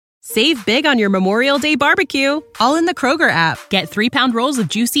Save big on your Memorial Day barbecue, all in the Kroger app. Get 3-pound rolls of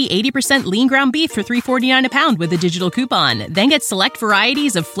juicy 80% lean ground beef for $3.49 a pound with a digital coupon. Then get select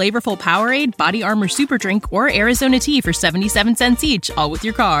varieties of flavorful Powerade, Body Armor Super Drink, or Arizona tea for 77 cents each, all with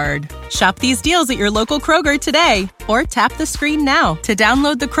your card. Shop these deals at your local Kroger today, or tap the screen now to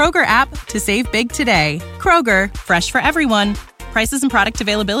download the Kroger app to save big today. Kroger, fresh for everyone. Prices and product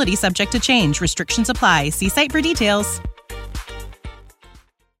availability subject to change. Restrictions apply. See site for details.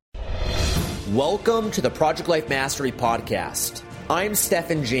 Welcome to the Project Life Mastery Podcast. I'm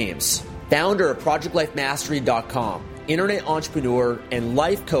Stephen James, founder of ProjectLifeMastery.com, internet entrepreneur and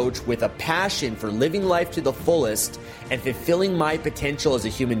life coach with a passion for living life to the fullest and fulfilling my potential as a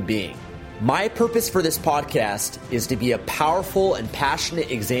human being. My purpose for this podcast is to be a powerful and passionate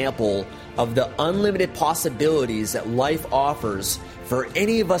example of the unlimited possibilities that life offers for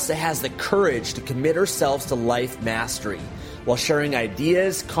any of us that has the courage to commit ourselves to life mastery, while sharing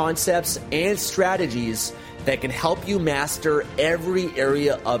ideas, concepts, and strategies that can help you master every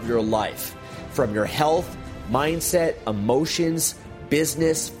area of your life, from your health, mindset, emotions,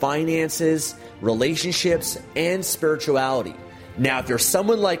 business, finances, relationships, and spirituality. Now, if you're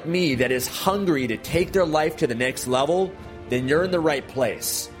someone like me that is hungry to take their life to the next level, then you're in the right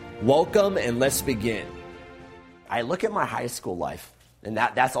place. Welcome, and let's begin. I look at my high school life, and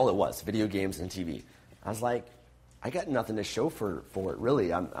that's all it was, video games and TV. I was like, I got nothing to show for it,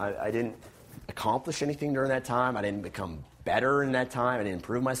 really. I didn't accomplish anything during that time. I didn't become better in that time. I didn't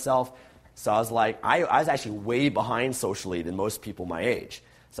improve myself. So I was like, I was actually way behind socially than most people my age.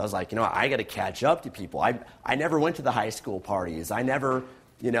 So I was like, I got to catch up to people. I never went to the high school parties. I never,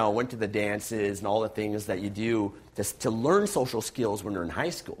 went to the dances and all the things that you do to learn social skills when you're in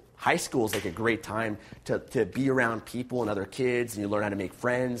high school. High school is like a great time to be around people and other kids, and you learn how to make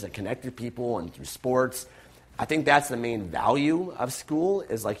friends and connect with people and through sports. I think that's the main value of school,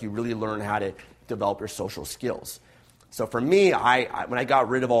 is like you really learn how to develop your social skills. So for me, I when I got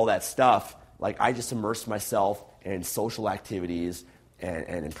rid of all that stuff, like I just immersed myself in social activities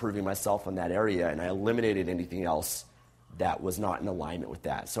and improving myself in that area, and I eliminated anything else that was not in alignment with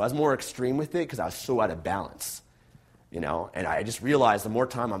that. So I was more extreme with it because I was so out of balance, and I just realized the more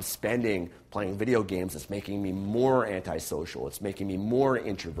time I'm spending playing video games, it's making me more antisocial, it's making me more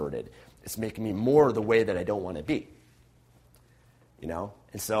introverted, it's making me more the way that I don't want to be,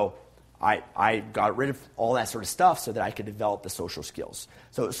 And so I got rid of all that sort of stuff so that I could develop the social skills.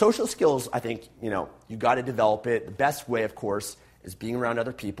 So social skills, I think, you got to develop it. The best way, of course, is being around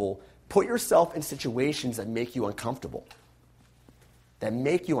other people. Put yourself in situations that make you uncomfortable.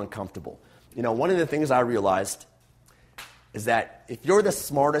 One of the things I realized is that if you're the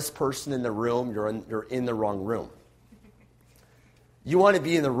smartest person in the room, you're in the wrong room. You want to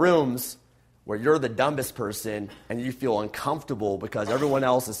be in the rooms where you're the dumbest person and you feel uncomfortable because everyone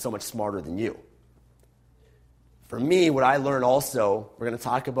else is so much smarter than you. For me, what I learned also, we're going to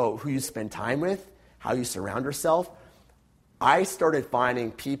talk about who you spend time with, how you surround yourself. I started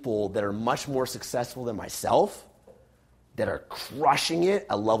finding people that are much more successful than myself, that are crushing it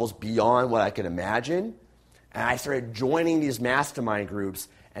at levels beyond what I could imagine. And I started joining these mastermind groups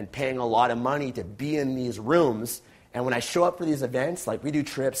and paying a lot of money to be in these rooms. And when I show up for these events, like we do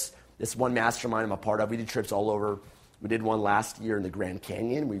trips, this one mastermind I'm a part of, we do trips all over. We did one last year in the Grand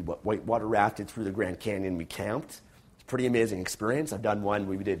Canyon. We whitewater rafted through the Grand Canyon. We camped. It's a pretty amazing experience. I've done one,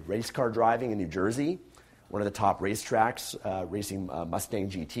 we did race car driving in New Jersey, one of the top racetracks, racing Mustang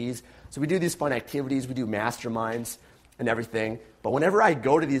GTs. So we do these fun activities. We do masterminds and everything. But whenever I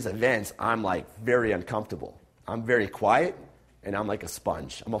go to these events, I'm like very uncomfortable. I'm very quiet, and I'm like a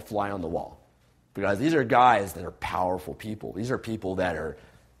sponge. I'm a fly on the wall. Because these are guys that are powerful people. These are people that are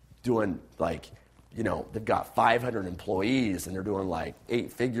doing they've got 500 employees and they're doing like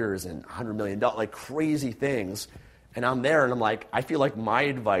 8 figures and $100 million, like crazy things. And I'm there and I'm like, I feel like my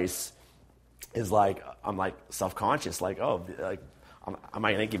advice is like, I'm like self-conscious, like, am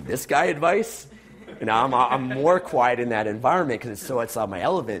I going to give this guy advice? I'm more quiet in that environment because it's so outside my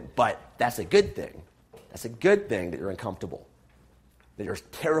element, but that's a good thing. That's a good thing that you're uncomfortable, that you're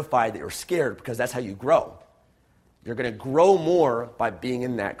terrified, that you're scared, because that's how you grow. You're going to grow more by being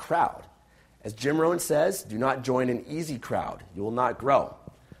in that crowd. As Jim Rohn says, do not join an easy crowd. You will not grow.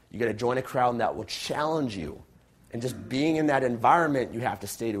 You're going to join a crowd that will challenge you. And just being in that environment, you have to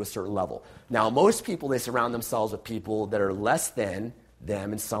stay to a certain level. Now, most people, they surround themselves with people that are less than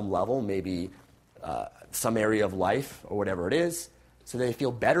them in some level, maybe some area of life or whatever it is, so they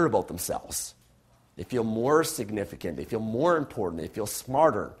feel better about themselves. They feel more significant. They feel more important. They feel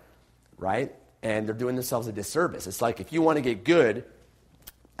smarter, right? And they're doing themselves a disservice. It's like if you want to get good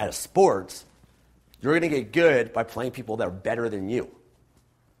at a sport, you're going to get good by playing people that are better than you.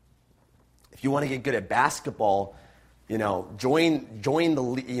 If you want to get good at basketball, join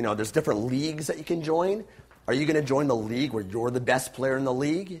the, there's different leagues that you can join. Are you going to join the league where you're the best player in the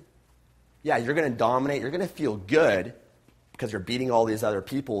league? Yeah, you're going to dominate. You're going to feel good because you're beating all these other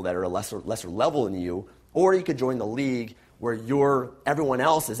people that are a lesser level than you. Or you could join the league where everyone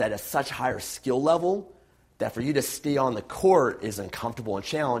else is at a such higher skill level that for you to stay on the court is uncomfortable and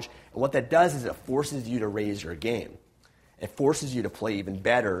challenged. And what that does is it forces you to raise your game. It forces you to play even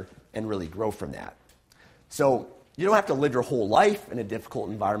better and really grow from that. So you don't have to live your whole life in a difficult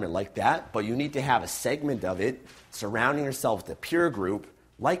environment like that, but you need to have a segment of it surrounding yourself with a peer group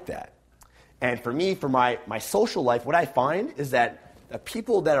like that. And for me, for my social life, what I find is that the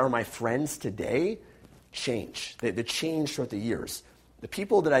people that are my friends today change. They change throughout the years. The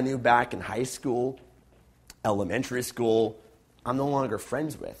people that I knew back in high school, elementary school, I'm no longer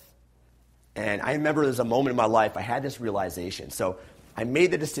friends with. And I remember there's a moment in my life I had this realization. So I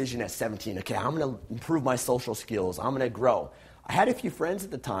made the decision at 17, okay, I'm going to improve my social skills. I'm going to grow. I had a few friends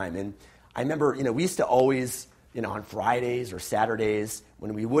at the time, and I remember, we used to always, on Fridays or Saturdays,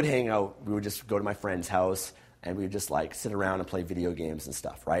 when we would hang out, we would just go to my friend's house, and we would just sit around and play video games and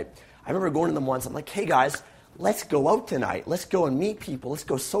stuff, right? I remember going to them once, I'm like, hey guys, let's go out tonight. Let's go and meet people. Let's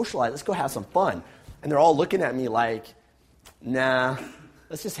go socialize. Let's go have some fun. And they're all looking at me like, nah,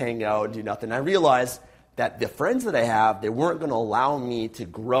 let's just hang out and do nothing. And I realized that the friends that I have, they weren't going to allow me to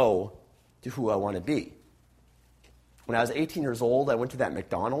grow to who I want to be. When I was 18 years old, I went to that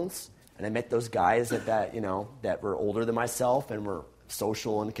McDonald's, and I met those guys that were older than myself and were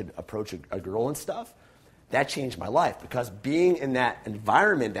social and could approach a girl and stuff. That changed my life because being in that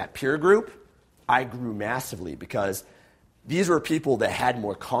environment, that peer group, I grew massively because these were people that had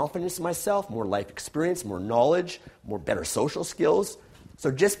more confidence in myself, more life experience, more knowledge, more better social skills.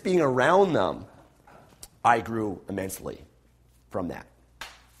 So just being around them, I grew immensely from that.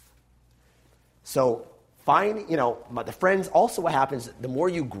 So the friends, also what happens, the more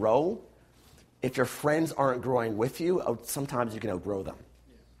you grow, if your friends aren't growing with you, sometimes you can outgrow them.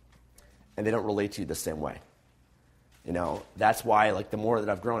 And they don't relate to you the same way. That's why, the more that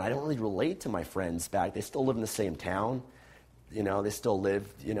I've grown, I don't really relate to my friends back. They still live in the same town. They still live,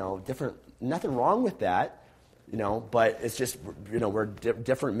 different. Nothing wrong with that, but it's just, we're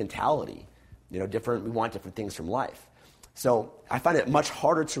different mentality. Different. We want different things from life. So I find it much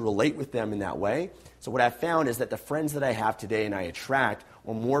harder to relate with them in that way. So what I've found is that the friends that I have today and I attract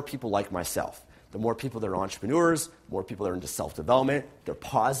are more people like myself. The more people that are entrepreneurs, more people that are into self-development. They're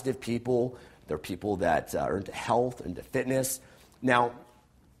positive people. They're people that are into health, into fitness. Now,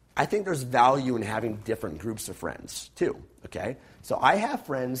 I think there's value in having different groups of friends too, okay? So I have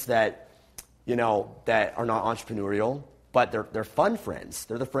friends that, that are not entrepreneurial, but they're fun friends.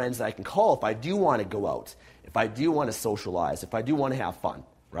 They're the friends that I can call if I do want to go out, if I do want to socialize, if I do want to have fun,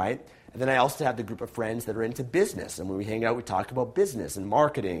 right? And then I also have the group of friends that are into business. And when we hang out, we talk about business and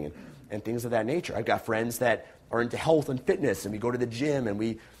marketing and things of that nature. I've got friends that are into health and fitness, and we go to the gym, and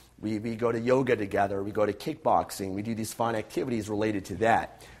we go to yoga together, we go to kickboxing, we do these fun activities related to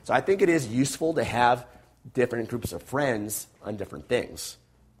that. So I think it is useful to have different groups of friends on different things.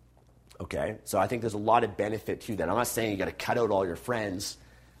 Okay? So I think there's a lot of benefit to that. I'm not saying you got to cut out all your friends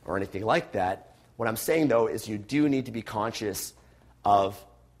or anything like that. What I'm saying, though, is you do need to be conscious of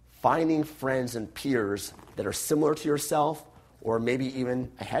finding friends and peers that are similar to yourself or maybe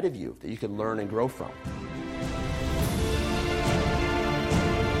even ahead of you that you can learn and grow from.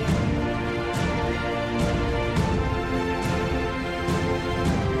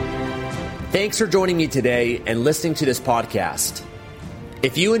 Thanks for joining me today and listening to this podcast.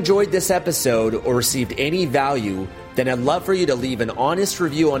 If you enjoyed this episode or received any value, then I'd love for you to leave an honest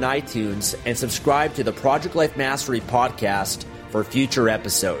review on iTunes and subscribe to the Project Life Mastery podcast for future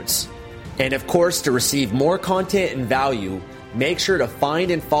episodes. And of course, to receive more content and value, make sure to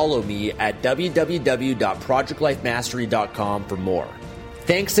find and follow me at www.projectlifemastery.com for more.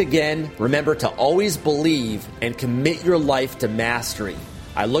 Thanks again. Remember to always believe and commit your life to mastery.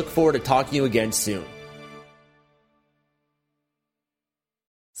 I look forward to talking to you again soon.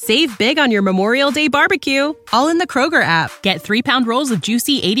 Save big on your Memorial Day barbecue, all in the Kroger app. Get 3-pound rolls of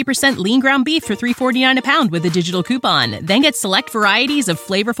juicy 80% lean ground beef for $3.49 a pound with a digital coupon. Then get select varieties of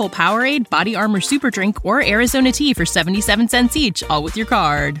flavorful Powerade, Body Armor Super Drink, or Arizona tea for 77 cents each, all with your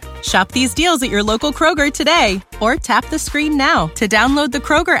card. Shop these deals at your local Kroger today, or tap the screen now to download the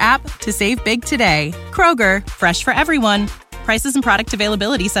Kroger app to save big today. Kroger, fresh for everyone. Prices and product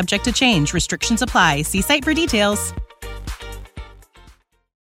availability subject to change. Restrictions apply. See site for details.